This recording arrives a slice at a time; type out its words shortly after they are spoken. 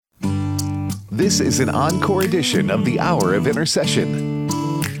This is an encore edition of the Hour of Intercession.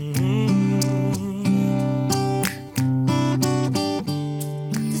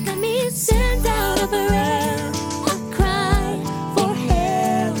 Just let me send out a prayer, a cry for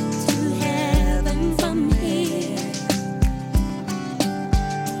help to heaven from here.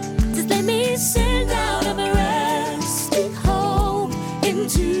 Just let me send out a prayer, speak hope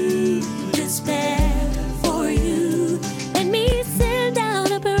into despair for you. Let me send out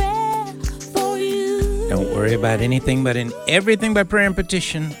a prayer for you. Don't worry about anything, but in everything by prayer and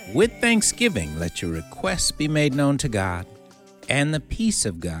petition, with thanksgiving, let your requests be made known to God. And the peace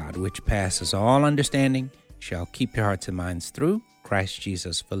of God, which passes all understanding, shall keep your hearts and minds through Christ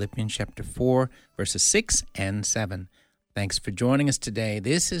Jesus. Philippians chapter 4, verses 6 and 7. Thanks for joining us today.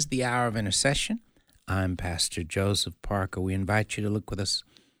 This is the Hour of Intercession. I'm Pastor Joseph Parker. We invite you to look with us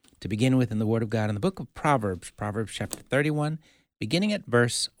to begin with in the Word of God in the book of Proverbs, Proverbs chapter 31, beginning at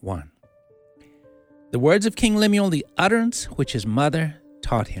verse 1. The words of King Lemuel, the utterance which his mother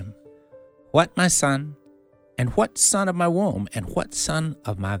taught him. What, my son, and what son of my womb, and what son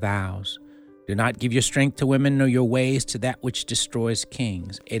of my vows? Do not give your strength to women, nor your ways to that which destroys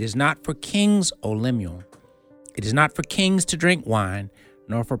kings. It is not for kings, O Lemuel. It is not for kings to drink wine,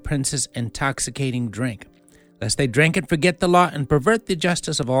 nor for princes intoxicating drink, lest they drink and forget the law and pervert the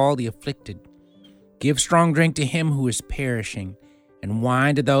justice of all the afflicted. Give strong drink to him who is perishing, and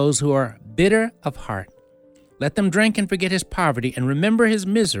wine to those who are bitter of heart. Let them drink and forget his poverty, and remember his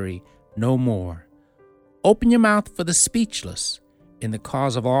misery no more. Open your mouth for the speechless in the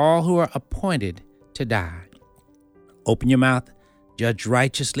cause of all who are appointed to die. Open your mouth, judge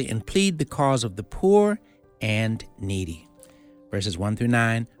righteously, and plead the cause of the poor and needy. Verses 1 through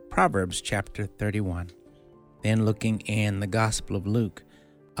 9, Proverbs chapter 31. Then looking in the Gospel of Luke,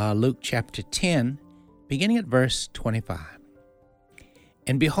 Luke chapter 10, beginning at verse 25.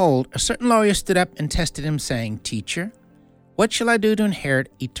 And behold, a certain lawyer stood up and tested him, saying, Teacher, what shall I do to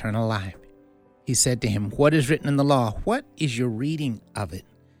inherit eternal life? He said to him, What is written in the law? What is your reading of it?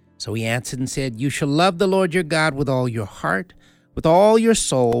 So he answered and said, You shall love the Lord your God with all your heart, with all your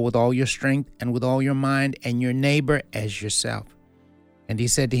soul, with all your strength, and with all your mind, and your neighbor as yourself. And he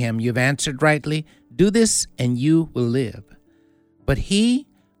said to him, You have answered rightly. Do this, and you will live. But he,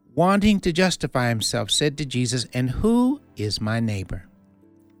 wanting to justify himself, said to Jesus, And who is my neighbor?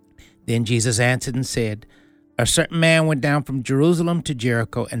 Then Jesus answered and said, A certain man went down from Jerusalem to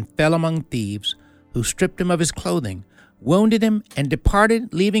Jericho and fell among thieves, who stripped him of his clothing, wounded him, and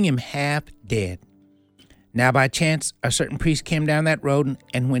departed, leaving him half dead. Now by chance a certain priest came down that road,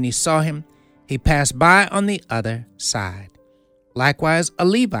 and when he saw him, he passed by on the other side. Likewise a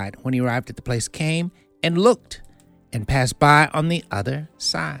Levite, when he arrived at the place, came and looked, and passed by on the other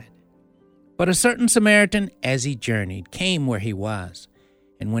side. But a certain Samaritan, as he journeyed, came where he was.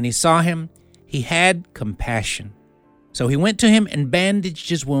 And when he saw him, he had compassion. So he went to him and bandaged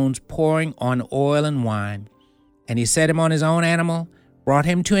his wounds, pouring on oil and wine. And he set him on his own animal, brought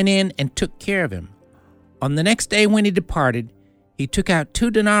him to an inn, and took care of him. On the next day when he departed, he took out 2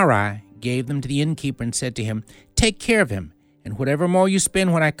 denarii, gave them to the innkeeper, and said to him, Take care of him, and whatever more you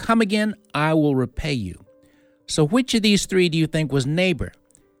spend when I come again, I will repay you. So which of these 3 do you think was neighbor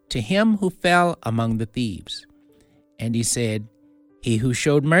to him who fell among the thieves? And he said, He who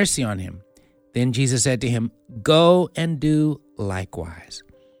showed mercy on him. Then Jesus said to him, Go and do likewise.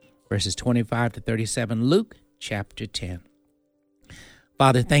 Verses 25 to 37, Luke chapter 10.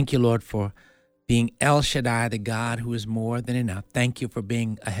 Father, thank you, Lord, for being El Shaddai, the God who is more than enough. Thank you for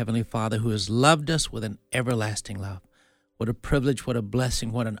being a Heavenly Father who has loved us with an everlasting love. What a privilege, what a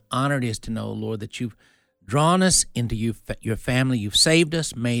blessing, what an honor it is to know, Lord, that you've drawn us into your family. You've saved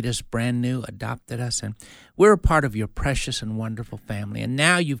us, made us brand new, adopted us, and we're a part of your precious and wonderful family. And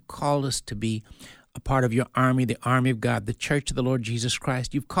now you've called us to be a part of your army, the army of God, the church of the Lord Jesus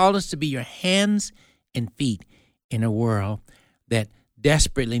Christ. You've called us to be your hands and feet in a world that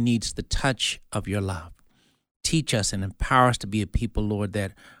desperately needs the touch of your love. Teach us and empower us to be a people, Lord,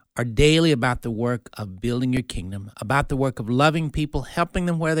 that are daily about the work of building your kingdom, about the work of loving people, helping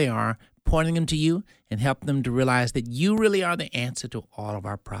them where they are, pointing them to you, and help them to realize that you really are the answer to all of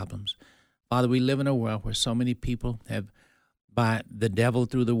our problems. Father, we live in a world where so many people have, by the devil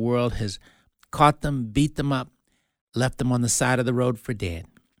through the world, has caught them, beat them up, left them on the side of the road for dead.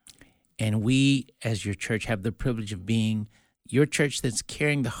 And we, as your church, have the privilege of being your church that's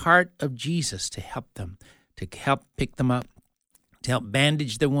carrying the heart of Jesus to help them, to help pick them up, to help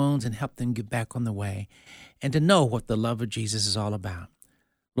bandage their wounds and help them get back on the way, and to know what the love of Jesus is all about.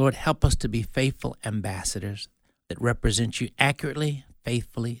 Lord, help us to be faithful ambassadors that represent you accurately,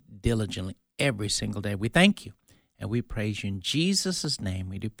 faithfully, diligently every single day. We thank you and we praise you. In Jesus' name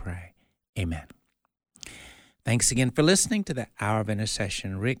we do pray. Amen. Thanks again for listening to the Hour of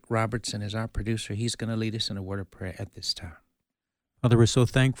Intercession. Rick Robertson is our producer. He's going to lead us in a word of prayer at this time. Father, we're so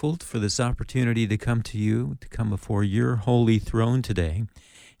thankful for this opportunity to come to you, to come before your holy throne today.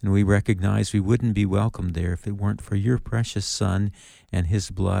 And we recognize we wouldn't be welcomed there if it weren't for your precious Son and his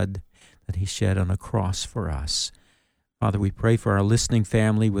blood that he shed on a cross for us. Father, we pray for our listening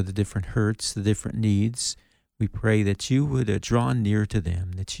family with the different hurts, the different needs. We pray that you would draw near to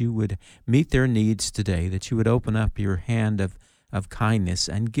them, that you would meet their needs today, that you would open up your hand of kindness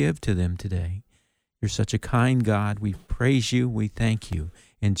and give to them today. You're such a kind God. We praise you. We thank you.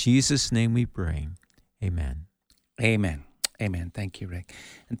 In Jesus' name we pray. Amen. Amen. Amen. Thank you, Rick.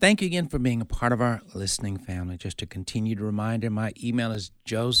 And thank you again for being a part of our listening family. Just a continued reminder, my email is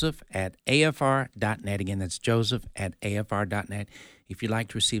joseph@afr.net. Again, that's joseph@afr.net. If you'd like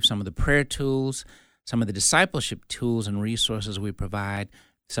to receive some of the prayer tools, some of the discipleship tools and resources we provide,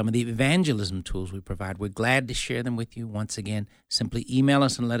 some of the evangelism tools we provide, we're glad to share them with you. Once again, simply email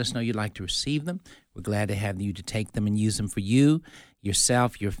us and let us know you'd like to receive them. We're glad to have you to take them and use them for you,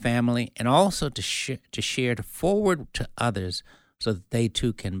 yourself, your family, and also to share, to forward to others so that they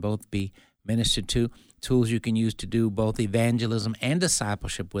too can both be ministered to. Tools you can use to do both evangelism and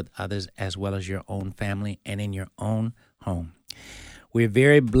discipleship with others as well as your own family and in your own home. We're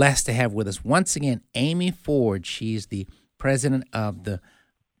very blessed to have with us once again Amy Ford. She's the president of the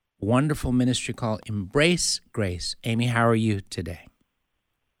wonderful ministry called Embrace Grace. Amy, how are you today?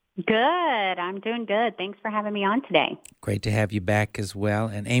 Good. I'm doing good. Thanks for having me on today. Great to have you back as well.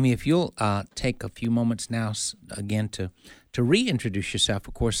 And Amy, if you'll take a few moments now again to reintroduce yourself.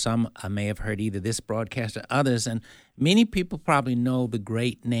 Of course, some may have heard either this broadcast or others, and many people probably know the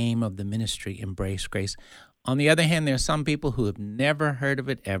great name of the ministry, Embrace Grace. On the other hand, there are some people who have never heard of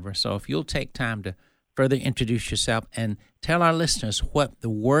it ever. So if you'll take time to further introduce yourself and tell our listeners what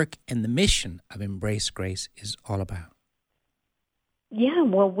the work and the mission of Embrace Grace is all about. Yeah,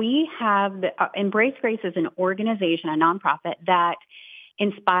 well, we have Embrace Grace is an organization, a nonprofit that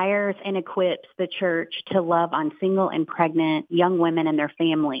inspires and equips the church to love on single and pregnant young women and their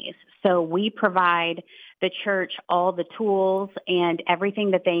families. So we provide the church all the tools and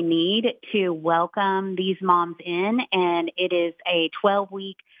everything that they need to welcome these moms in. And it is a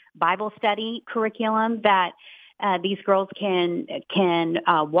 12-week Bible study curriculum that these girls can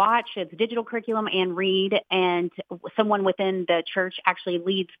watch. It's digital curriculum and read, and someone within the church actually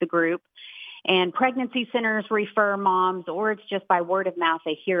leads the group. And pregnancy centers refer moms, or it's just by word of mouth.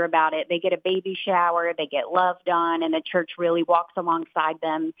 They hear about it. They get a baby shower. They get love done, and the church really walks alongside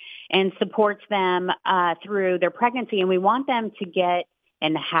them and supports them through their pregnancy. And we want them to get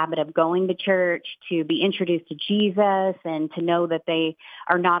in the habit of going to church, to be introduced to Jesus, and to know that they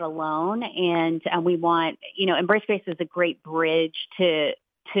are not alone. And we want, Embrace Grace is a great bridge to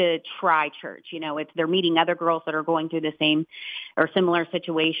try church. They're meeting other girls that are going through the same or similar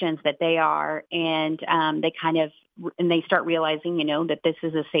situations that they are, and they start realizing, that this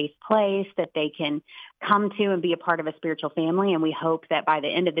is a safe place that they can come to and be a part of a spiritual family. And we hope that by the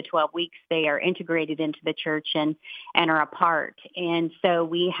end of the 12 weeks, they are integrated into the church and are a part. And so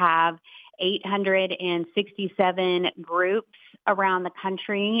we have 867 groups around the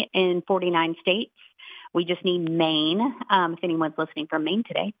country in 49 states. We just need Maine. If anyone's listening from Maine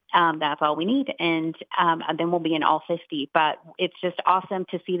today, that's all we need. And then we'll be in all 50. But it's just awesome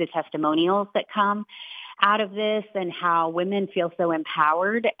to see the testimonials that come out of this and how women feel so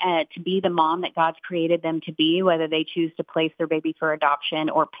empowered to be the mom that God's created them to be, whether they choose to place their baby for adoption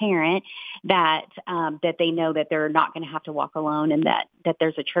or parent, that they know that they're not going to have to walk alone, and that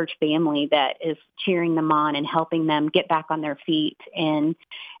there's a church family that is cheering them on and helping them get back on their feet and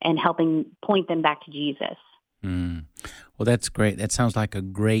helping point them back to Jesus. Well, that's great. That sounds like a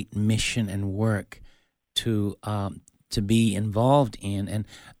great mission and work to be involved in. And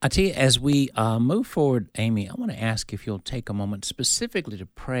I tell you, as we move forward, Amy, I want to ask if you'll take a moment specifically to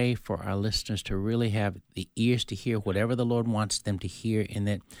pray for our listeners to really have the ears to hear whatever the Lord wants them to hear, and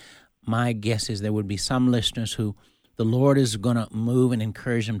that my guess is there would be some listeners who the Lord is going to move and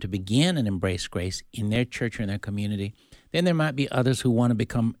encourage them to begin and embrace grace in their church or in their community. Then there might be others who want to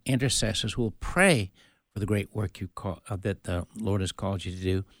become intercessors who will pray for the great work that the Lord has called you to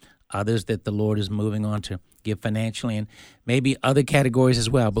do. Others that the Lord is moving on to give financially, and maybe other categories as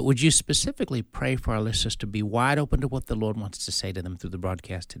well. But would you specifically pray for our listeners to be wide open to what the Lord wants to say to them through the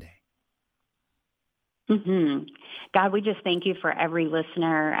broadcast today? Mm-hmm. God, we just thank you for every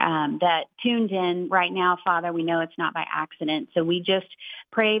listener that tuned in right now, Father. We know it's not by accident. So we just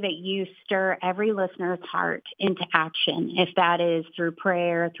pray that you stir every listener's heart into action, if that is through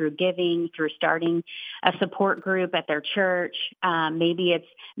prayer, through giving, through starting a support group at their church. Maybe it's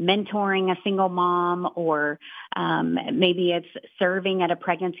mentoring a single mom, or maybe it's serving at a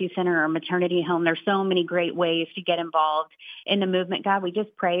pregnancy center or maternity home. There's so many great ways to get involved in the movement. God, we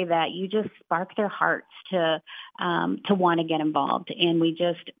just pray that you just spark their hearts to want to get involved. And we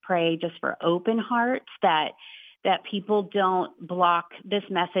just pray just for open hearts, that people don't block this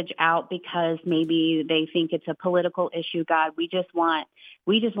message out because maybe they think it's a political issue. God, we just want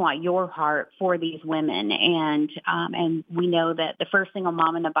your heart for these women. And we know that the first single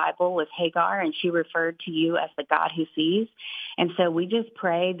mom in the Bible was Hagar, and she referred to you as the God who sees. And so we just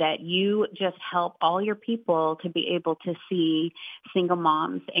pray that you just help all your people to be able to see single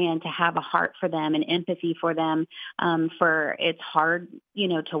moms and to have a heart for them and empathy for them. For it's hard,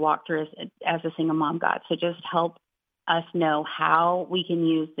 to walk through as a single mom, God. So just help us know how we can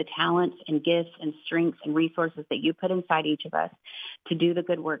use the talents and gifts and strengths and resources that you put inside each of us to do the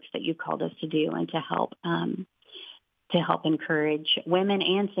good works that you called us to do, and to help encourage women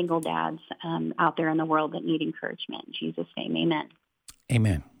and single dads out there in the world that need encouragement. In Jesus' name, amen.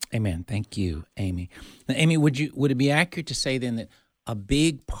 Amen. Amen. Thank you, Amy. Now, Amy, would it be accurate to say then that a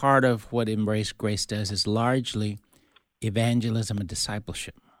big part of what Embrace Grace does is largely evangelism and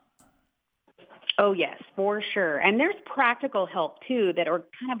discipleship? Oh, yes, for sure. And there's practical help, too, that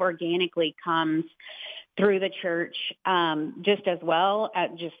kind of organically comes through the church just as well,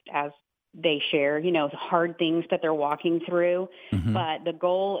 just as they share, hard things that they're walking through. Mm-hmm. But the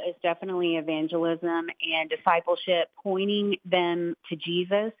goal is definitely evangelism and discipleship, pointing them to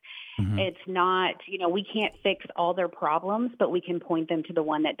Jesus. Mm-hmm. It's not, we can't fix all their problems, but we can point them to the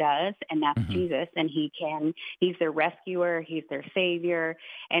one that does, and that's mm-hmm. Jesus. And he's their rescuer, he's their savior.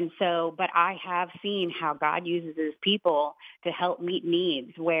 And so, but I have seen how God uses his people to help meet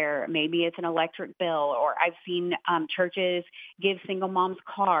needs where maybe it's an electric bill, or I've seen churches give single moms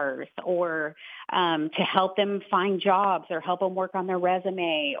cars, or to help them find jobs, or help them work on their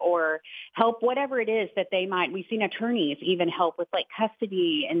resume, or help whatever it is that they might. We've seen attorneys even help with like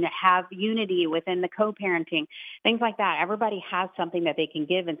custody and have unity within the co-parenting, things like that. Everybody has something that they can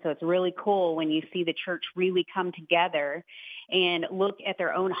give. And so it's really cool when you see the church really come together and look at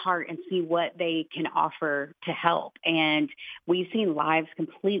their own heart and see what they can offer to help. And we've seen lives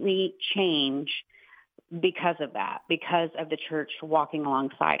completely change because of that, because of the church walking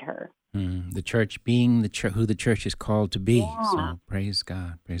alongside her. The church being who the church is called to be. Yeah. So praise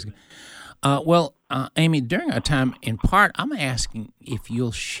God. Praise God. Amy, during our time in part, I'm asking if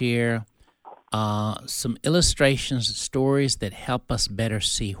you'll share some illustrations, stories that help us better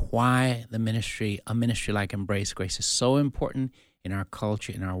see why a ministry like Embrace Grace is so important in our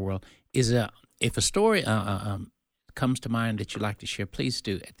culture, in our world. If a story comes to mind that you'd like to share, please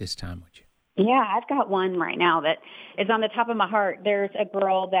do at this time, would you? Yeah, I've got one right now that is on the top of my heart. There's a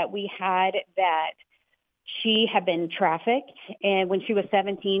girl that we had that she had been trafficked, and when she was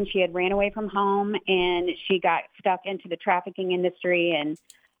 17, she had ran away from home, and she got stuck into the trafficking industry, and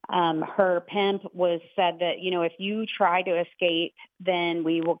her pimp said that, if you try to escape, then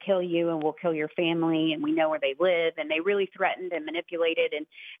we will kill you and we'll kill your family, and we know where they live. And they really threatened and manipulated, and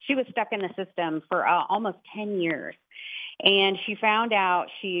she was stuck in the system for almost 10 years. And she found out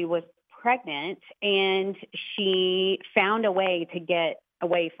she was pregnant, and she found a way to get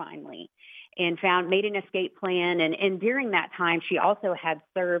away finally, and made an escape plan. And during that time, she also had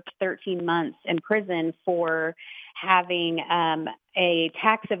served 13 months in prison for having a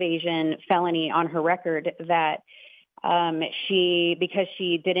tax evasion felony on her record that the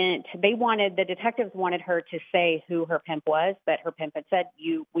detectives wanted her to say who her pimp was, but her pimp had said,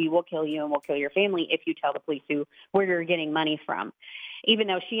 we will kill you and we'll kill your family if you tell the police where you're getting money from, even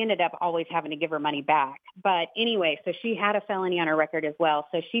though she ended up always having to give her money back. But anyway, so she had a felony on her record as well.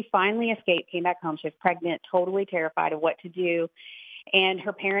 So she finally escaped, came back home. She was pregnant, totally terrified of what to do. And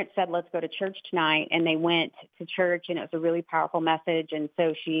her parents said, let's go to church tonight. And they went to church, and it was a really powerful message. And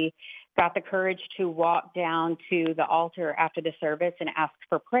so she got the courage to walk down to the altar after the service and ask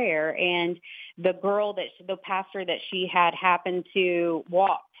for prayer. And the pastor that she had happened to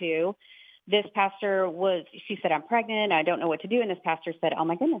walk to, this pastor she said, I'm pregnant, I don't know what to do. And this pastor said, oh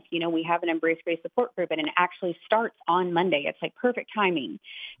my goodness, we have an Embrace Grace support group, and it actually starts on Monday. It's like perfect timing.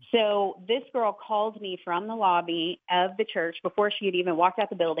 So this girl called me from the lobby of the church before she had even walked out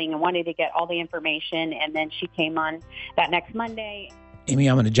the building and wanted to get all the information. And then she came on that next Monday. Amy,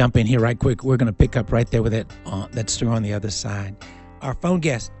 I'm going to jump in here right quick. We're going to pick up right there with it. That's through on the other side. Our phone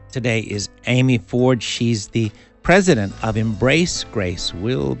guest today is Amy Ford. She's the president of Embrace Grace.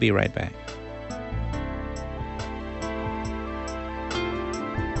 We'll be right back.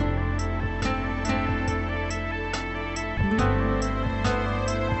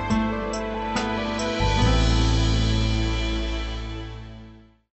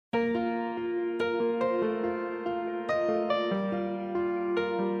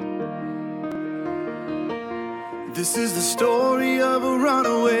 This is the story of a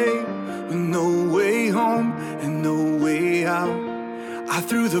runaway with no way home and no way out. I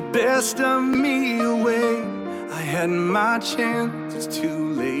threw the best of me away. I had my chance, it's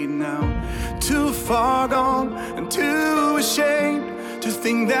too late now. Too far gone and too ashamed to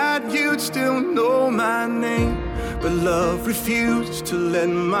think that you'd still know my name. But love refused to let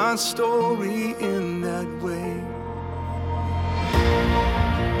my story end that way.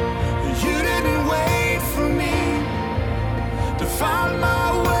 You didn't wait for me to find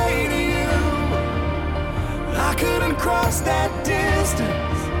my way to you. I couldn't cross that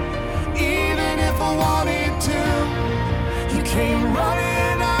distance, even if I wanted to. You came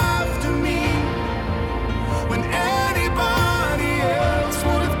running after me when anybody else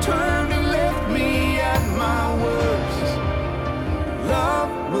would have turned and left me at my worst.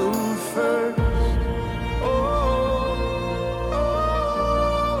 Love moved first.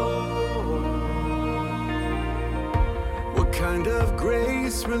 Kind of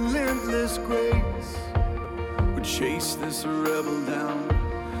grace, relentless grace, would chase this rebel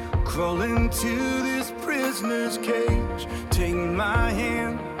down, crawl into this prisoner's cage, take my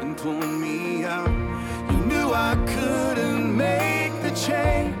hand and pull me out. You knew I couldn't make the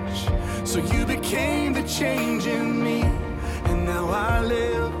change, so you became the change in me. And now I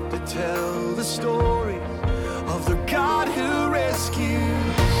live to tell the story of the God who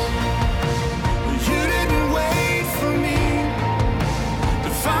rescues. You didn't wait for me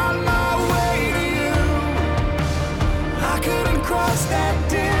find my way to you. I couldn't cross that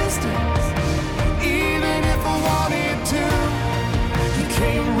distance, even if I wanted to. You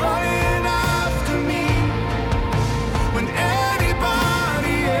came running after me when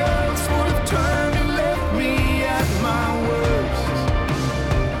anybody else would have turned and left me at my worst.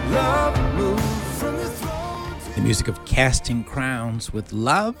 Love moved from the throne. The music of Casting Crowns with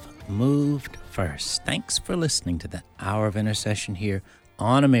Love Moved First. Thanks for listening to the Hour of Intercession here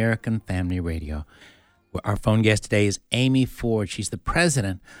on American Family Radio. Our phone guest today is Amy Ford. She's the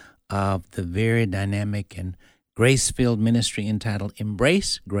president of the very dynamic and grace-filled ministry entitled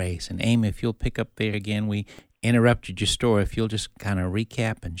Embrace Grace. And Amy, if you'll pick up there again, we interrupted your story. If you'll just kind of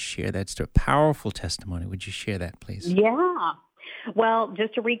recap and share that story. Powerful testimony. Would you share that, please? Yeah. Well,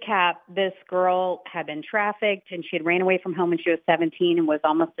 just to recap, this girl had been trafficked, and she had ran away from home when she was 17 and was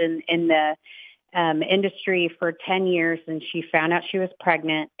almost in the industry for 10 years, and she found out she was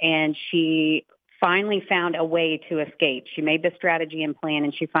pregnant, and she finally found a way to escape. She made the strategy and plan,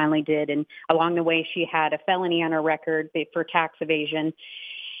 and she finally did. And along the way, she had a felony on her record for tax evasion.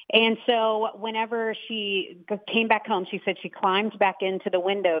 And so whenever she came back home, she said she climbed back into the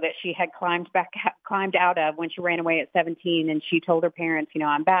window that she had climbed out of when she ran away at 17. And she told her parents,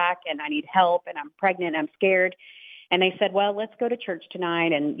 I'm back and I need help and I'm pregnant, I'm scared. And they said, well, let's go to church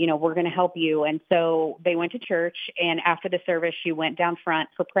tonight and, we're going to help you. And so they went to church, and after the service, she went down front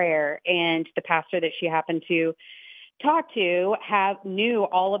for prayer. And the pastor that she happened to talk to knew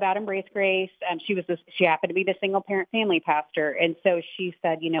all about Embrace Grace. She happened to be the single parent family pastor. And so she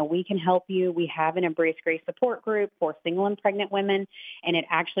said, we can help you. We have an Embrace Grace support group for single and pregnant women, and it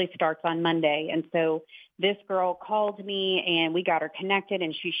actually starts on Monday. And so this girl called me, and we got her connected,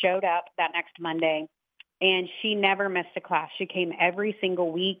 and she showed up that next Monday. And she never missed a class. She came every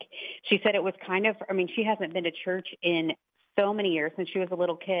single week. She said it was she hasn't been to church in so many years, since she was a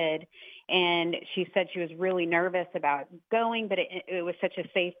little kid. And she said she was really nervous about going, but it was such a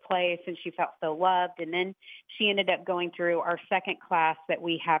safe place, and she felt so loved. And then she ended up going through our second class that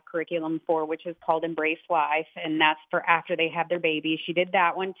we have curriculum for, which is called Embrace Life. And that's for after they have their baby. She did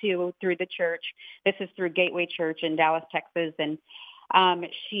that one too through the church. This is through Gateway Church in Dallas, Texas. And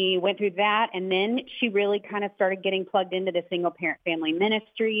she went through that, and then she really kind of started getting plugged into the single parent family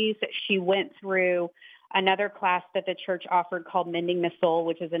ministries. She went through another class that the church offered called Mending the Soul,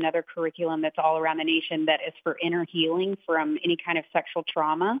 which is another curriculum that's all around the nation that is for inner healing from any kind of sexual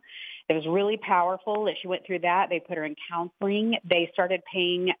trauma. It was really powerful that she went through that. They put her in counseling. They started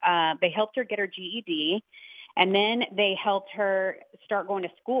they helped her get her GED. And then they helped her start going to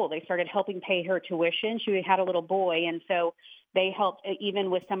school. They started helping pay her tuition. She had a little boy, and so they helped even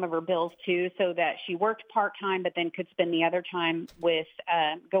with some of her bills, too, so that she worked part-time but then could spend the other time with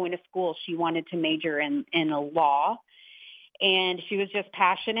going to school. She wanted to major in law. And she was just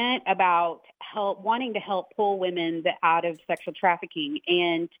passionate about wanting to help pull women out of sexual trafficking.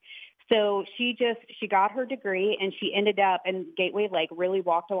 And so she got her degree, and she ended up, and Gateway Lake really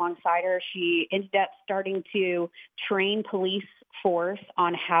walked alongside her. She ended up starting to train police force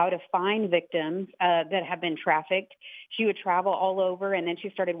on how to find victims that have been trafficked. She would travel all over, and then she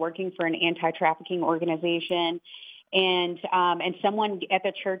started working for an anti-trafficking organization. And someone at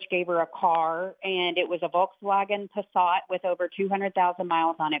the church gave her a car, and it was a Volkswagen Passat with over 200,000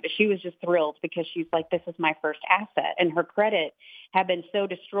 miles on it. But she was just thrilled because she's like, this is my first asset. And her credit had been so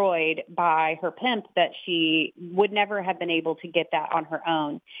destroyed by her pimp that she would never have been able to get that on her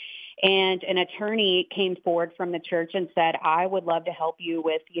own. And an attorney came forward from the church and said, I would love to help you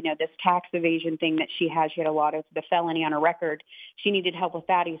with, this tax evasion thing that she has. She had a lot of the felony on her record. She needed help with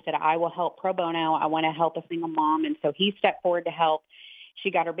that. He said, I will help pro bono. I want to help a single mom. And so he stepped forward to help.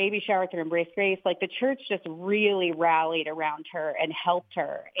 She got her baby shower through Embrace Grace. Like, the church just really rallied around her and helped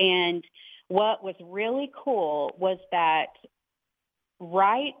her. And what was really cool was that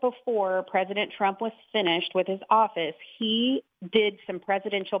right before President Trump was finished with his office, he did some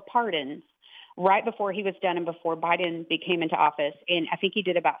presidential pardons right before he was done and before Biden came into office. And I think he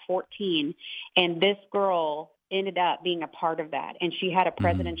did about 14. And this girl ended up being a part of that. And she had a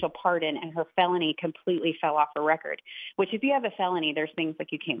presidential pardon, and her felony completely fell off her record, which if you have a felony, there's things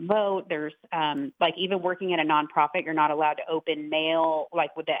like you can't vote. There's like even working at a nonprofit, you're not allowed to open mail like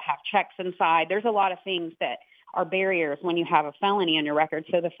that have checks inside. There's a lot of things that are barriers when you have a felony on your record.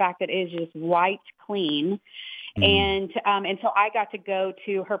 So the fact that it is just wiped clean. And so I got to go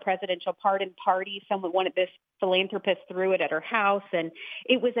to her presidential pardon party. One of this philanthropist threw it at her house, and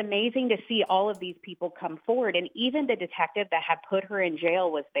it was amazing to see all of these people come forward. And even the detective that had put her in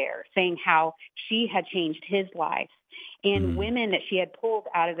jail was there, saying how she had changed his life. And women that she had pulled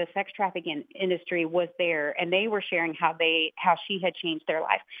out of the sex trafficking industry was there, and they were sharing how she had changed their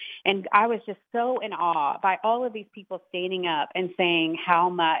life. And I was just so in awe by all of these people standing up and saying how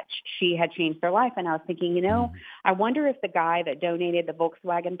much she had changed their life. And I was thinking, I wonder if the guy that donated the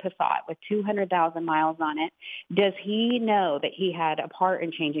Volkswagen Passat with 200,000 miles on it, does he know that he had a part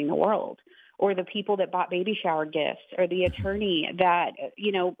in changing the world? Or the people that bought baby shower gifts, or the attorney that,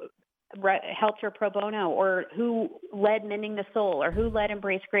 helped her pro bono, or who led Mending the Soul, or who led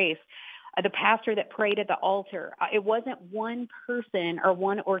Embrace Grace, the pastor that prayed at the altar. It wasn't one person or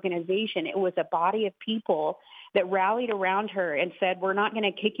one organization. It was a body of people that rallied around her and said, we're not going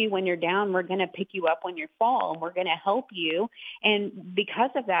to kick you when you're down. We're going to pick you up when you fall, and we're going to help you. And because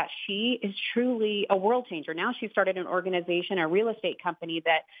of that, she is truly a world changer. Now she started an organization, a real estate company,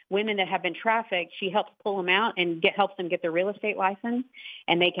 that women that have been trafficked, she helps pull them out and helps them get their real estate license,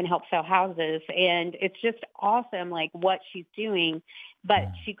 and they can help sell houses. And it's just awesome, like what she's doing.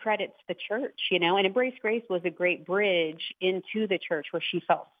 But she credits the church, and Embrace Grace was a great bridge into the church where she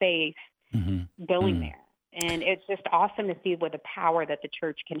felt safe going there. And it's just awesome to see what the power that the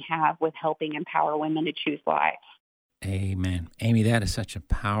church can have with helping empower women to choose life. Amen. Amy, that is such a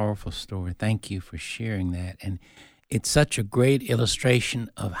powerful story. Thank you for sharing that. And it's such a great illustration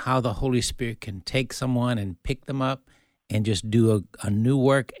of how the Holy Spirit can take someone and pick them up and just do a new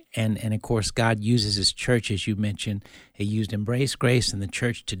work. And of course, God uses his church, as you mentioned. He used Embrace Grace and the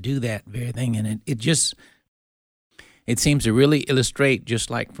church to do that very thing. And it seems to really illustrate, just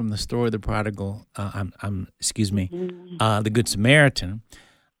like from the story of the prodigal, the Good Samaritan.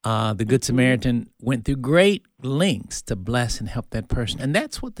 The Good Samaritan went through great lengths to bless and help that person. And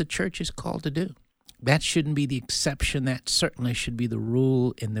that's what the church is called to do. That shouldn't be the exception. That certainly should be the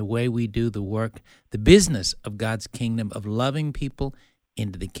rule in the way we do the work, the business of God's kingdom, of loving people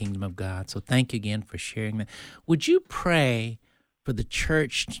into the kingdom of God. So thank you again for sharing that. Would you pray for the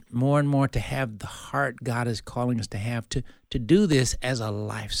church more and more to have the heart God is calling us to have, to do this as a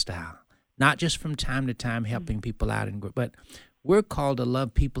lifestyle, not just from time to time helping people out, but we're called to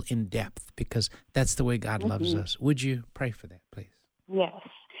love people in depth because that's the way God loves us. Would you pray for that, please? Yes.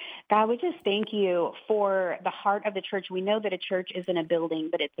 God, we just thank you for the heart of the church. We know that a church isn't a building,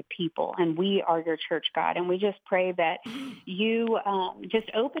 but it's a people, and we are your church, God. And we just pray that you just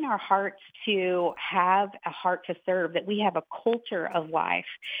open our hearts to have a heart to serve, that we have a culture of life,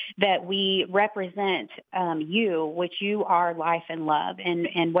 that we represent you, which you are life and love.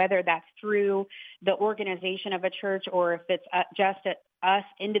 And whether that's through the organization of a church or if it's just us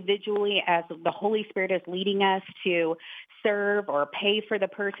individually as the Holy Spirit is leading us to serve or pay for the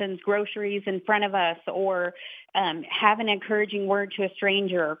person's groceries in front of us, or have an encouraging word to a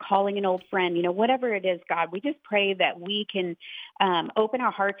stranger, or calling an old friend, whatever it is, God, we just pray that we can open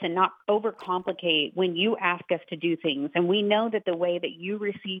our hearts and not overcomplicate when you ask us to do things. And we know that the way that you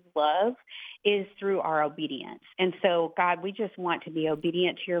receive love is through our obedience. And so, God, we just want to be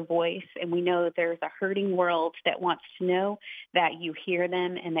obedient to your voice. And we know that there's a hurting world that wants to know that you hear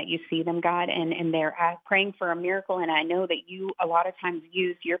them and that you see them, God, and they're praying for a miracle. And I know that you a lot of times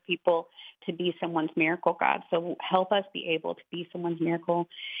use your people to be someone's miracle, God. So help us be able to be someone's miracle.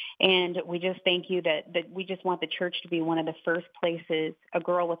 And we just thank you that we just want the church to be one of the first places a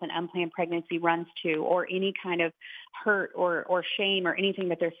girl with an unplanned pregnancy runs to, or any kind of hurt or shame or anything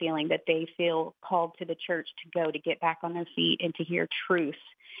that they're feeling, that they feel called to the church to go to get back on their feet and to hear truth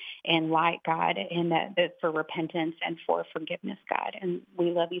and light, God, and that for repentance and for forgiveness, God. And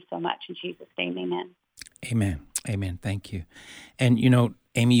we love you so much. In Jesus' name, amen. Amen. Amen. Thank you. And,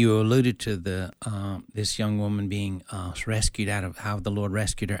 Amy, you alluded to this young woman being rescued out of, how the Lord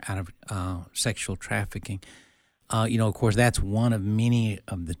rescued her out of sexual trafficking. Of course, that's one of many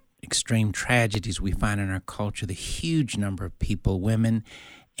of the extreme tragedies we find in our culture, the huge number of people, women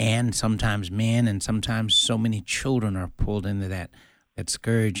and sometimes men, and sometimes so many children are pulled into that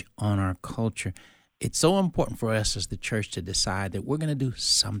scourge on our culture. It's so important for us as the church to decide that we're going to do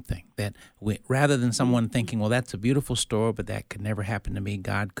something, that rather than someone thinking, well, that's a beautiful story, but that could never happen to me.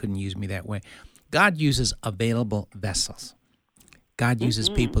 God couldn't use me that way. God uses available vessels. God uses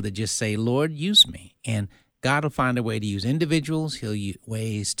people that just say, Lord, use me. And God will find a way to use individuals. He'll use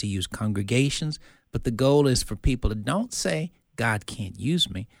ways to use congregations. But the goal is for people to don't say, God can't use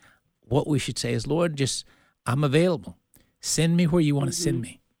me. What we should say is, Lord, I'm available. Send me where you want to send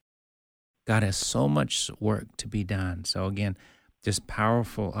me. God has so much work to be done. So again, just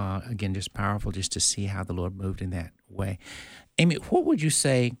powerful just to see how the Lord moved in that way. Amy, what would you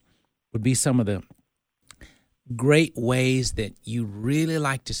say would be some of the great ways that you really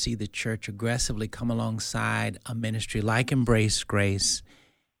like to see the church aggressively come alongside a ministry like Embrace Grace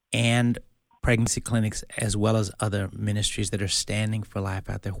and pregnancy clinics, as well as other ministries that are standing for life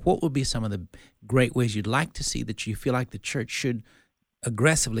out there? What would be some of the great ways you'd like to see that you feel like the church should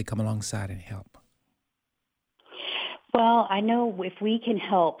aggressively come alongside and help? Well, I know if we can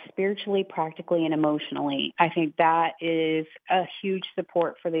help spiritually, practically, and emotionally, I think that is a huge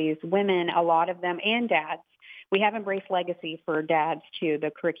support for these women, a lot of them, and dads. We have Embrace Legacy for dads, too, the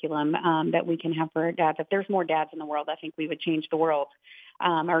curriculum that we can have for dads. If there's more dads in the world, I think we would change the world.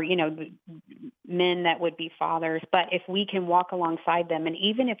 Men that would be fathers. But if we can walk alongside them, and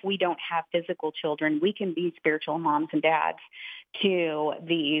even if we don't have physical children, we can be spiritual moms and dads to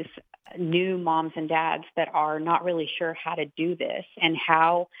these new moms and dads that are not really sure how to do this and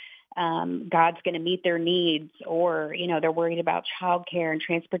how God's going to meet their needs, or, they're worried about childcare and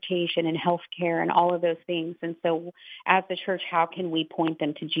transportation and health care and all of those things. And so as the church, how can we point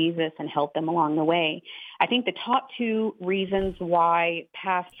them to Jesus and help them along the way? I think the top two reasons why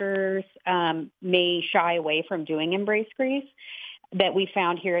pastors may shy away from doing Embrace Grace that we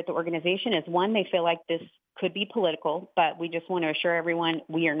found here at the organization is, one, they feel like this could be political, but we just want to assure everyone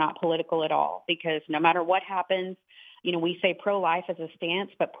we are not political at all, because no matter what happens, we say pro-life is a stance,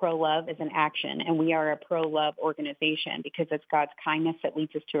 but pro-love is an action. And we are a pro-love organization because it's God's kindness that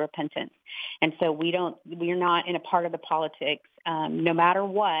leads us to repentance. And so we're not in a part of the politics. No matter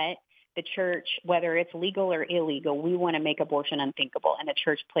what, the church, whether it's legal or illegal, we want to make abortion unthinkable. And the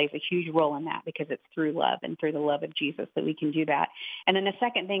church plays a huge role in that because it's through love and through the love of Jesus that we can do that. And then the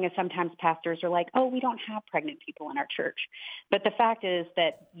second thing is sometimes pastors are like, oh, we don't have pregnant people in our church. But the fact is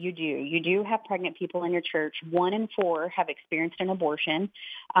that you do. You do have pregnant people in your church. 1 in 4 have experienced an abortion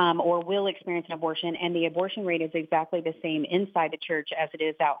or will experience an abortion. And the abortion rate is exactly the same inside the church as it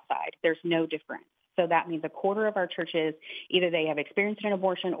is outside. There's no difference. So that means a quarter of our churches, either they have experienced an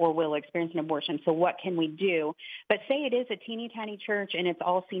abortion or will experience an abortion. So what can we do? But say it is a teeny tiny church and it's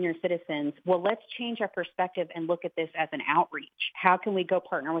all senior citizens. Well, let's change our perspective and look at this as an outreach. How can we go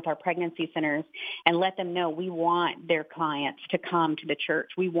partner with our pregnancy centers and let them know we want their clients to come to the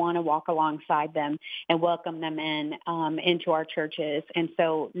church? We want to walk alongside them and welcome them into our churches. And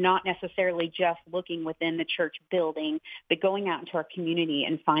so not necessarily just looking within the church building, but going out into our community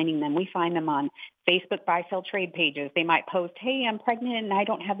and finding them. We find them on Facebook buy-sell trade pages. They might post, hey, I'm pregnant and I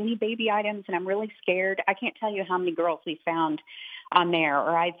don't have any baby items and I'm really scared. I can't tell you how many girls we found on there.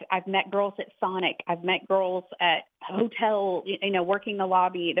 Or I've met girls at Sonic. I've met girls at hotel, working the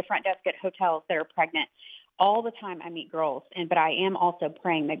lobby, the front desk at hotels that are pregnant. All the time I meet girls, but I am also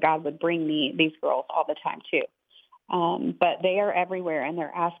praying that God would bring me these girls all the time too. But they are everywhere, and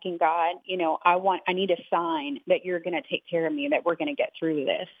they're asking God, I need a sign that you're going to take care of me, that we're going to get through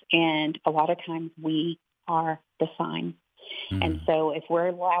this. And a lot of times we are the sign. And so if we're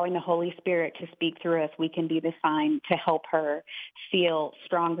allowing the Holy Spirit to speak through us, we can be the sign to help her feel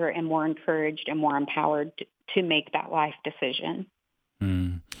stronger and more encouraged and more empowered to make that life decision.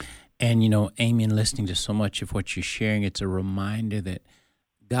 Mm. And, Amy, in listening to so much of what you're sharing, it's a reminder that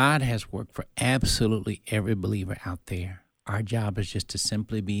God has worked for absolutely every believer out there. Our job is just to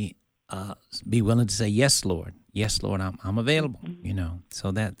simply be willing to say, yes, Lord. Yes, Lord, I'm available,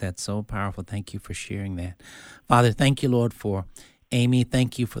 So that's so powerful. Thank you for sharing that. Father, thank you, Lord, for Amy.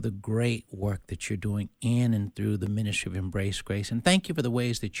 Thank you for the great work that you're doing in and through the ministry of Embrace Grace. And thank you for the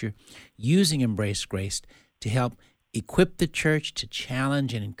ways that you're using Embrace Grace to help equip the church, to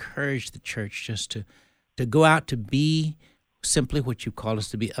challenge and encourage the church just to go out to be simply what you call us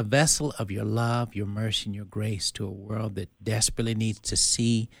to be, a vessel of your love, your mercy, and your grace to a world that desperately needs to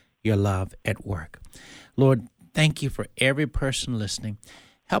see your love at work. Lord, thank you for every person listening.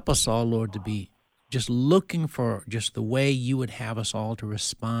 Help us all, Lord, to be just looking for just the way you would have us all to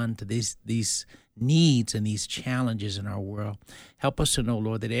respond to these needs and these challenges in our world. Help us to know,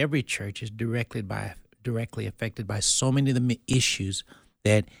 Lord, that every church is directly affected by so many of the issues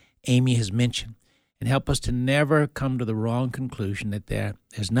that Amy has mentioned. And help us to never come to the wrong conclusion that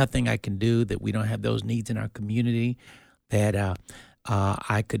there's nothing I can do, that we don't have those needs in our community, that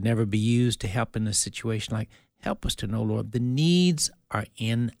I could never be used to help in a situation like. Help us to know, Lord, the needs are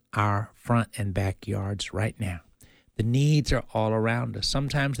in our front and backyards right now. The needs are all around us.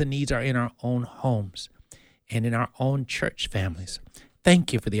 Sometimes the needs are in our own homes and in our own church families.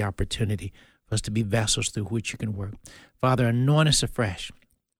 Thank you for the opportunity for us to be vessels through which you can work. Father, anoint us afresh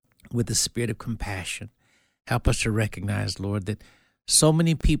with the spirit of compassion. Help us to recognize, Lord, that so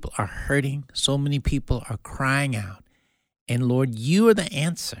many people are hurting, so many people are crying out. And Lord, you are the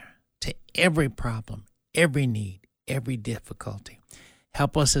answer to every problem, every need, every difficulty.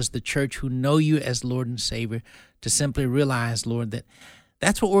 Help us as the church who know you as Lord and Savior to simply realize, Lord, that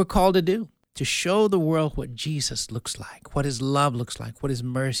that's what we're called to do, to show the world what Jesus looks like, what his love looks like, what his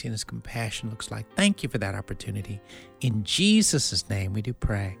mercy and his compassion looks like. Thank you for that opportunity. In Jesus' name we do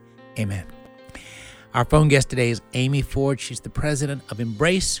pray. Amen. Our phone guest today is Amy Ford. She's the president of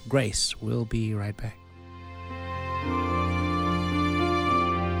Embrace Grace. We'll be right back.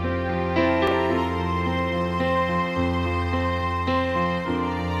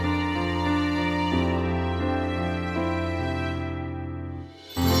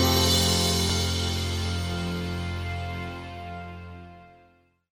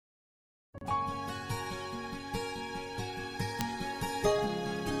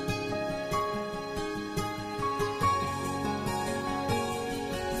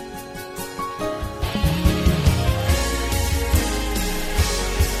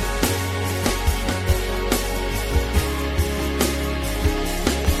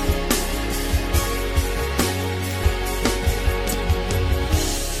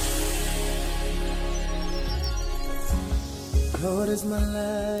 Lord is my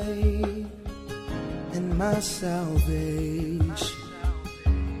light and my salvation.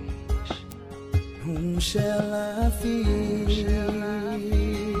 Whom shall I fear?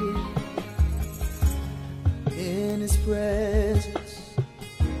 In his presence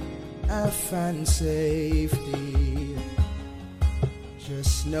I find safety,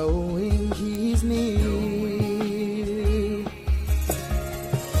 just knowing he's near.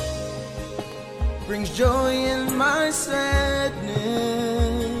 Brings joy in my sadness,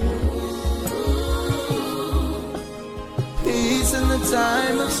 peace in the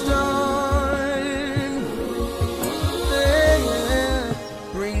time of storm, yeah.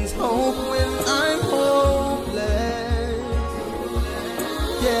 Brings hope when I'm hopeless,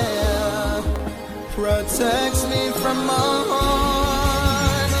 yeah. Protects me from all harm.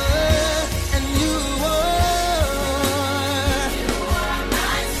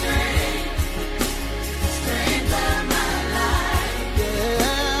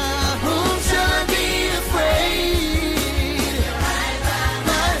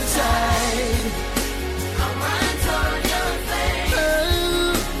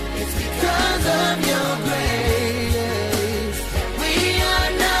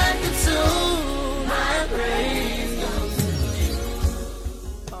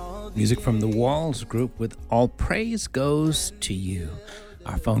 Music from the Walls Group with All Praise Goes to You.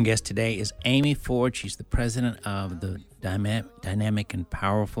 Our phone guest today is Amy Ford. She's the president of the dynamic and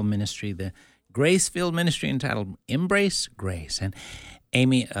powerful ministry, the Grace-filled ministry entitled Embrace Grace. And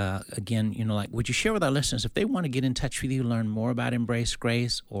Amy, again, would you share with our listeners, if they want to get in touch with you, learn more about Embrace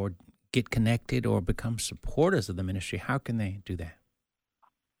Grace, or get connected or become supporters of the ministry, how can they do that?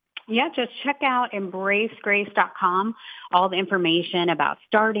 Yeah, just check out embracegrace.com, all the information about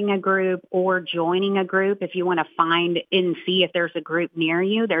starting a group or joining a group. If you want to find and see if there's a group near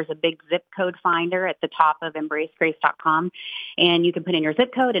you, there's a big zip code finder at the top of embracegrace.com. And you can put in your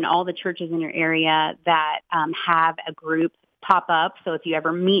zip code and all the churches in your area that have a group pop up. So if you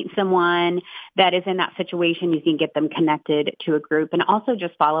ever meet someone that is in that situation, you can get them connected to a group. And also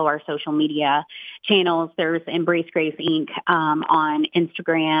just follow our social media channels. There's Embrace Grace Inc. On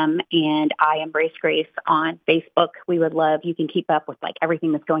Instagram, and I Embrace Grace on Facebook. We would love, you can keep up with like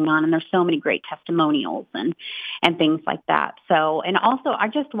everything that's going on. And there's so many great testimonials and things like that. So, and also I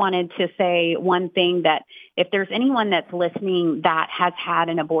just wanted to say one thing, that if there's anyone that's listening that has had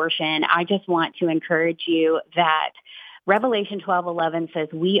an abortion, I just want to encourage you that Revelation 12:11 says,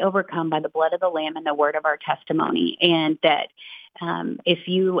 we overcome by the blood of the Lamb and the word of our testimony. And that if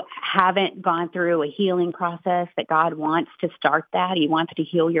you haven't gone through a healing process, that God wants to start that. He wants to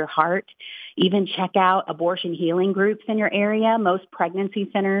heal your heart. Even check out abortion healing groups in your area. Most pregnancy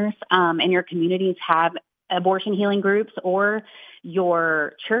centers in your communities have abortion healing groups, or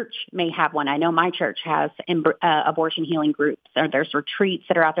your church may have one. I know my church has abortion healing groups, or there's retreats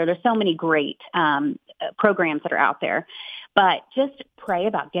that are out there. There's so many great programs that are out there. But just pray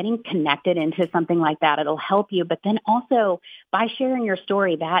about getting connected into something like that. It'll help you. But then also by sharing your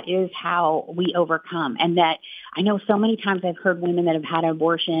story, that is how we overcome. And that I know so many times I've heard women that have had an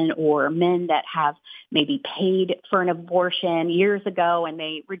abortion, or men that have maybe paid for an abortion years ago and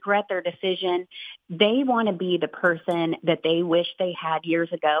they regret their decision. They want to be the person that they wish they had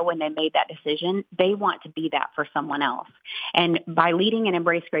years ago when they made that decision. They want to be that for someone else. And by leading an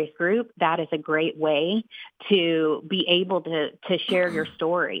Embrace Grace group, that is a great way to be able to share your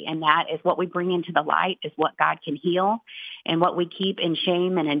story. And that is what we bring into the light, is what God can heal. And what we keep in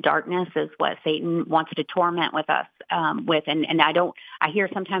shame and in darkness is what Satan wants to torment with us with. And I hear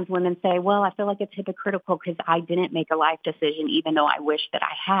sometimes women say, well, I feel like it's hypocritical because I didn't make a life decision, even though I wish that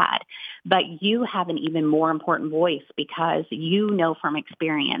I had. But you have an even more important voice, because you know from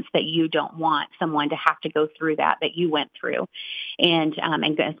experience that you don't want someone to have to go through that you went through. And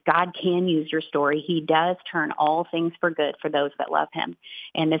God can use your story. He does turn all things for good for those that love him.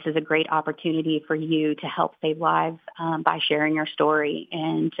 And this is a great opportunity for you to help save lives by sharing your story.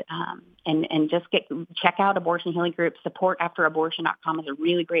 And just check out Abortion Healing Group. SupportAfterAbortion.com is a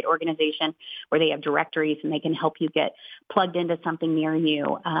really great organization where they have directories and they can help you get plugged into something near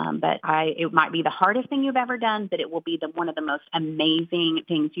you. It might be the hardest thing you've ever done, but it will be one of the most amazing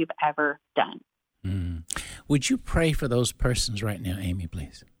things you've ever done. Mm. Would you pray for those persons right now, Amy,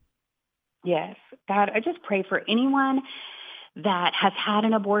 please? Yes. God, I just pray for anyone that has had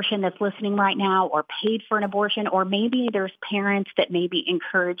an abortion that's listening right now, or paid for an abortion, or maybe there's parents that maybe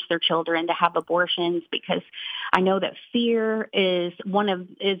encourage their children to have abortions, because I know that fear is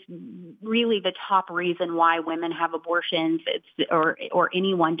really the top reason why women have abortions. Or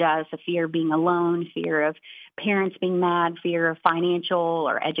anyone does. The fear of being alone, fear of parents being mad, fear of financial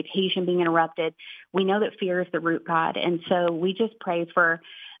or education being interrupted. We know that fear is the root, God. And so we just pray for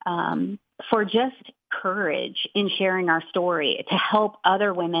just courage in sharing our story, to help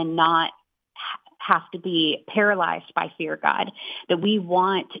other women not have to be paralyzed by fear, God. That we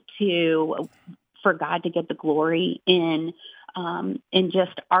want for God to get the glory in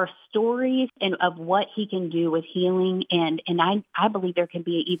just our stories and of what he can do with healing. And I believe there can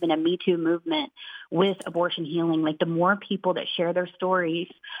be even a Me Too movement with abortion healing. Like the more people that share their stories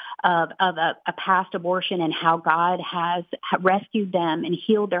of a past abortion and how God has rescued them and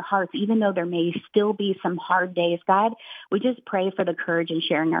healed their hearts, even though there may still be some hard days, God, we just pray for the courage in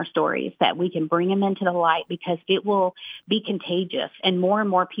sharing our stories, that we can bring them into the light, because it will be contagious and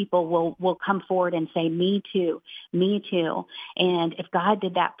more people will come forward and say, me too, me too. And if God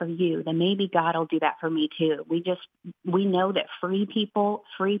did that for you, then maybe God will do that for me too. We know that free people.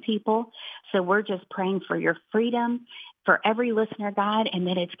 So we're just praying for your freedom for every listener, God, and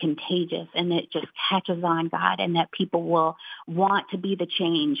that it's contagious and it just catches on, God, and that people will want to be the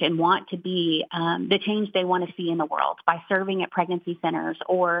change and want to be the change they want to see in the world by serving at pregnancy centers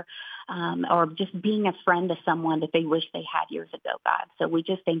or just being a friend to someone that they wish they had years ago, God. So we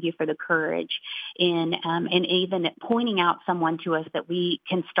just thank you for the courage in and even pointing out someone to us that we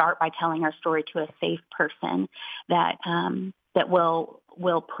can start by telling our story to a safe person that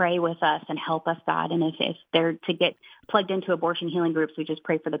will pray with us and help us, God. And if they're to get plugged into abortion healing groups, we just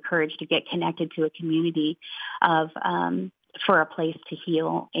pray for the courage to get connected to a community for a place to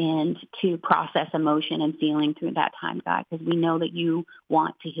heal and to process emotion and feeling through that time, God, because we know that you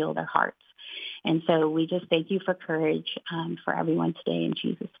want to heal their hearts. And so we just thank you for courage for everyone today. In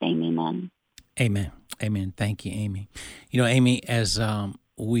Jesus' name, amen. Amen. Amen. Thank you, Amy. You know, Amy, as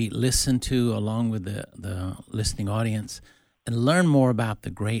we listen to, along with the listening audience, and learn more about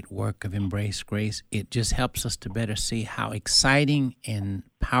the great work of Embrace Grace, it just helps us to better see how exciting and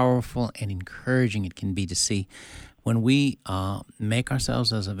powerful and encouraging it can be to see when we make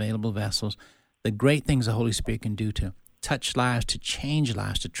ourselves as available vessels, the great things the Holy Spirit can do to touch lives, to change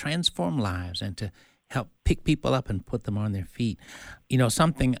lives, to transform lives, and to help pick people up and put them on their feet. You know,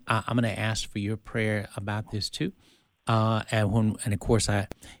 something I'm going to ask for your prayer about this too. And of course,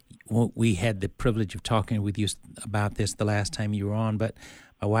 we had the privilege of talking with you about this the last time you were on, but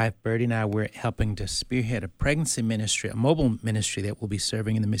my wife, Birdie, and I were helping to spearhead a pregnancy ministry, a mobile ministry that will be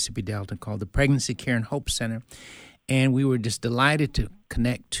serving in the Mississippi Delta called the Pregnancy Care and Hope Center. And we were just delighted to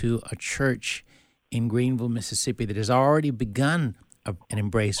connect to a church in Greenville, Mississippi that has already begun an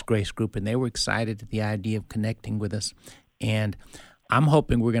Embrace Grace group, and they were excited at the idea of connecting with us. And I'm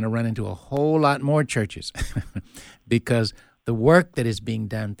hoping we're going to run into a whole lot more churches because the work that is being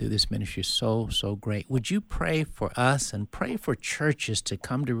done through this ministry is so, so great. Would you pray for us and pray for churches to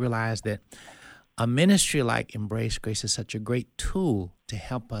come to realize that a ministry like Embrace Grace is such a great tool to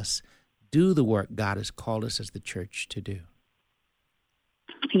help us do the work God has called us as the church to do?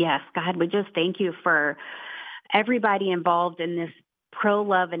 Yes, God, we just thank you for everybody involved in this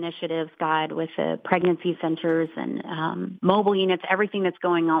pro-love initiatives, God, with the pregnancy centers and mobile units, everything that's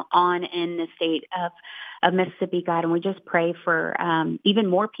going on in the state of Mississippi, God. And we just pray for even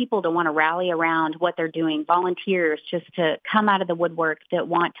more people to want to rally around what they're doing, volunteers just to come out of the woodwork that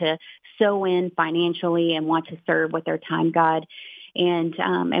want to sow in financially and want to serve with their time, God. And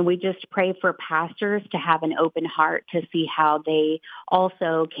we just pray for pastors to have an open heart to see how they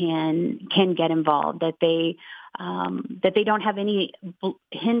also can get involved, that they don't have any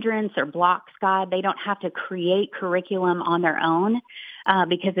hindrance or blocks, God. They don't have to create curriculum on their own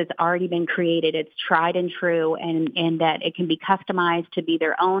because it's already been created. It's tried and true, and that it can be customized to be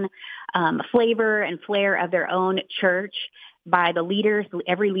their own flavor and flair of their own church by the leaders.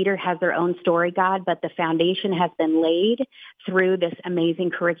 Every leader has their own story, God, but the foundation has been laid through this amazing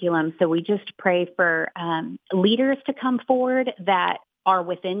curriculum. So we just pray for leaders to come forward that are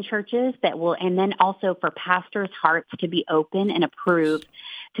within churches that will, and then also for pastors' hearts to be open and approved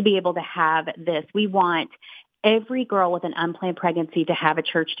to be able to have this. We want every girl with an unplanned pregnancy to have a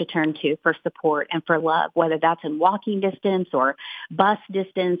church to turn to for support and for love, whether that's in walking distance or bus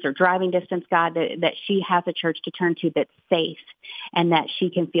distance or driving distance, God, that she has a church to turn to that's safe and that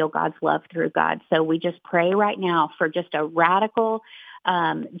she can feel God's love through, God. So we just pray right now for just a radical,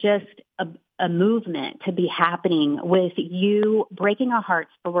 just a movement to be happening with you breaking our hearts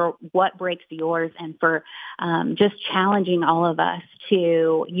for what breaks yours and for just challenging all of us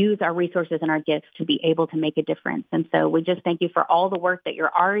to use our resources and our gifts to be able to make a difference. And so we just thank you for all the work that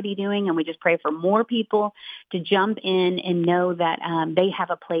you're already doing, and we just pray for more people to jump in and know that they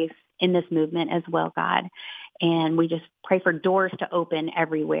have a place in this movement as well, God. And we just pray for doors to open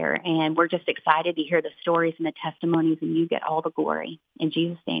everywhere. And we're just excited to hear the stories and the testimonies, and you get all the glory. In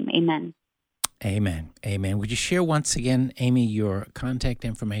Jesus' name, amen. Amen. Amen. Would you share once again, Amy, your contact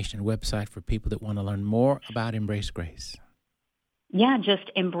information and website for people that want to learn more about Embrace Grace? Yeah, just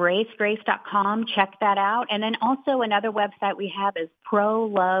embracegrace.com. Check that out. And then also another website we have is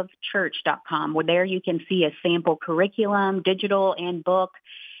prolovechurch.com, where there you can see a sample curriculum, digital and book.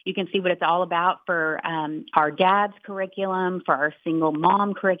 You can see what it's all about for our dad's curriculum, for our single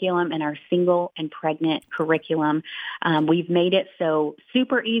mom curriculum, and our single and pregnant curriculum. We've made it so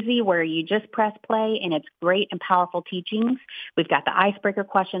super easy where you just press play and it's great and powerful teachings. We've got the icebreaker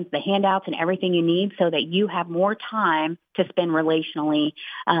questions, the handouts, and everything you need so that you have more time to spend relationally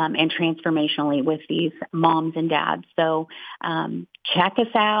and transformationally with these moms and dads. So check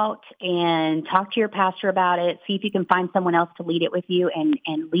us out and talk to your pastor about it. See if you can find someone else to lead it with you and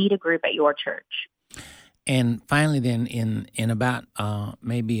lead a group at your church. And finally then, in about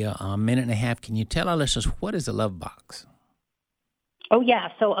maybe a minute and a half, can you tell our listeners, what is a Love Box? Oh,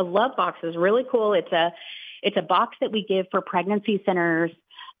 yeah. So a Love Box is really cool. It's a box that we give for pregnancy centers,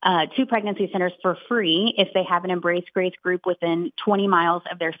 to pregnancy centers for free if they have an Embrace Grace group within 20 miles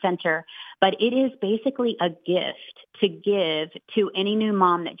of their center. But it is basically a gift to give to any new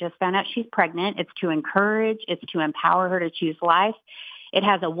mom that just found out she's pregnant. It's to encourage, it's to empower her to choose life. It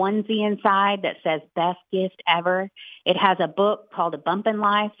has a onesie inside that says best gift ever. It has a book called A Bump in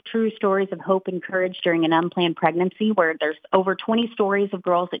Life, True Stories of Hope and Courage During an Unplanned Pregnancy, where there's over 20 stories of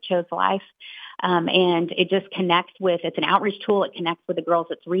girls that chose life. And it just connects with, it's an outreach tool. It connects with the girls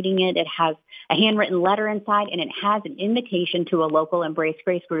that's reading it. It has a handwritten letter inside, and it has an invitation to a local Embrace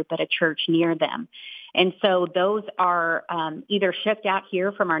Grace group at a church near them. And so those are either shipped out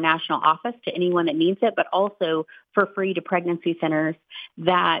here from our national office to anyone that needs it, but also for free to pregnancy centers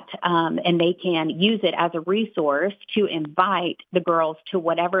that, and they can use it as a resource to invite the girls to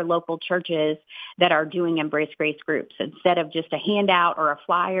whatever local churches that are doing Embrace Grace groups. Instead of just a handout or a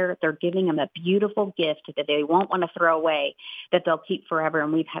flyer, they're giving them a beautiful gift that they won't want to throw away, that they'll keep forever.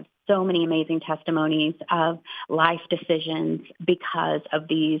 And we've had so many amazing testimonies of life decisions because of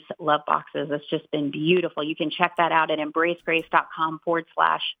these love boxes. It's just been beautiful. You can check that out at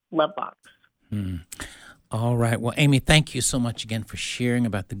embracegrace.com/lovebox. All right. Well, Amy, thank you so much again for sharing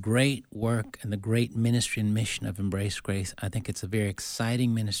about the great work and the great ministry and mission of Embrace Grace. I think it's a very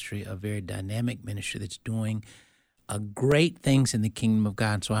exciting ministry, a very dynamic ministry that's doing great things in the kingdom of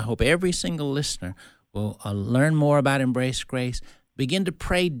God. So I hope every single listener will learn more about Embrace Grace, begin to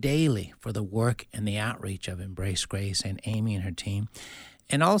pray daily for the work and the outreach of Embrace Grace and Amy and her team,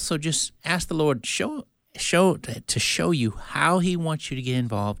 and also just ask the Lord to show you how he wants you to get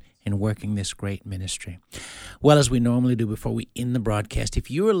involved in working this great ministry. Well, as we normally do before we end the broadcast, if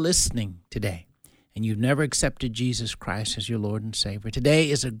you are listening today and you've never accepted Jesus Christ as your Lord and Savior,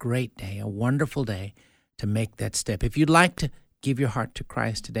 today is a great day, a wonderful day to make that step. If you'd like to give your heart to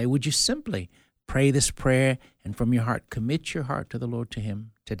Christ today, would you simply pray this prayer and from your heart commit your heart to the Lord, to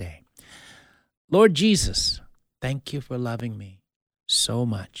him today? Lord Jesus, thank you for loving me so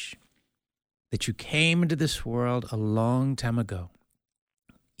much that you came into this world a long time ago.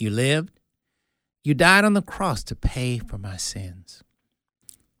 You lived, you died on the cross to pay for my sins.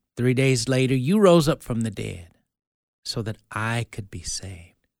 3 days later, you rose up from the dead so that I could be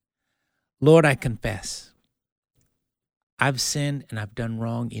saved. Lord, I confess, I've sinned and I've done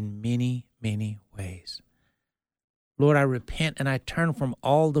wrong in many, many ways. Lord, I repent and I turn from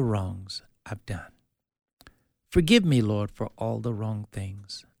all the wrongs I've done. Forgive me, Lord, for all the wrong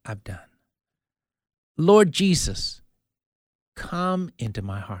things I've done. Lord Jesus, come into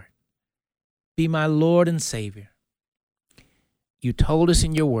my heart. Be my Lord and Savior. You told us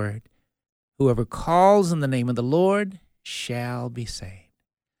in your word, whoever calls in the name of the Lord shall be saved.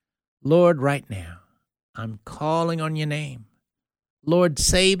 Lord, right now, I'm calling on your name. Lord,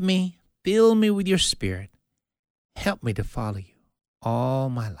 save me. Fill me with your Spirit. Help me to follow you all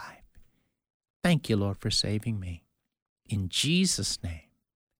my life. Thank you, Lord, for saving me. In Jesus' name,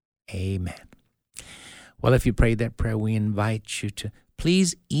 amen. Well, if you prayed that prayer, we invite you to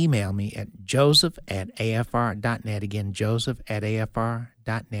please email me at joseph@afr.net. Again,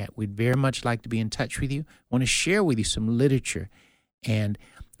 joseph@afr.net. We'd very much like to be in touch with you. I want to share with you some literature and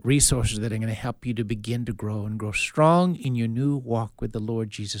resources that are going to help you to begin to grow and grow strong in your new walk with the Lord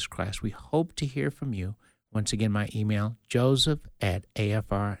Jesus Christ. We hope to hear from you. Once again, my email,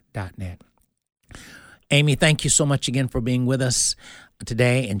 joseph@afr.net. Amy, thank you so much again for being with us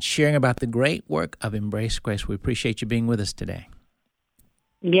today and sharing about the great work of Embrace Grace. We appreciate you being with us today.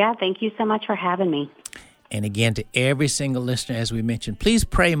 Yeah, thank you so much for having me. And again, to every single listener, as we mentioned, please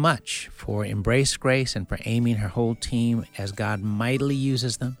pray much for Embrace Grace and for Amy and her whole team as God mightily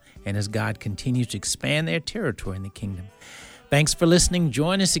uses them and as God continues to expand their territory in the kingdom. Thanks for listening.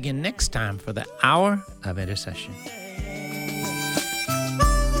 Join us again next time for the Hour of Intercession.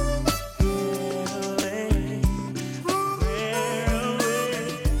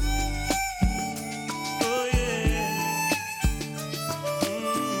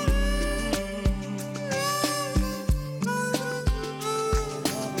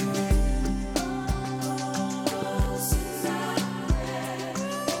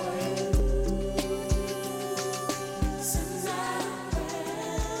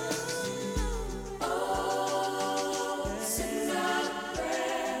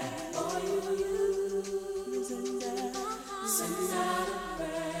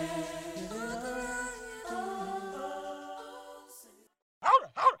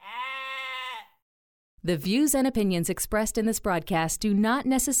 The views and opinions expressed in this broadcast do not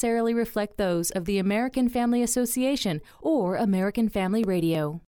necessarily reflect those of the American Family Association or American Family Radio.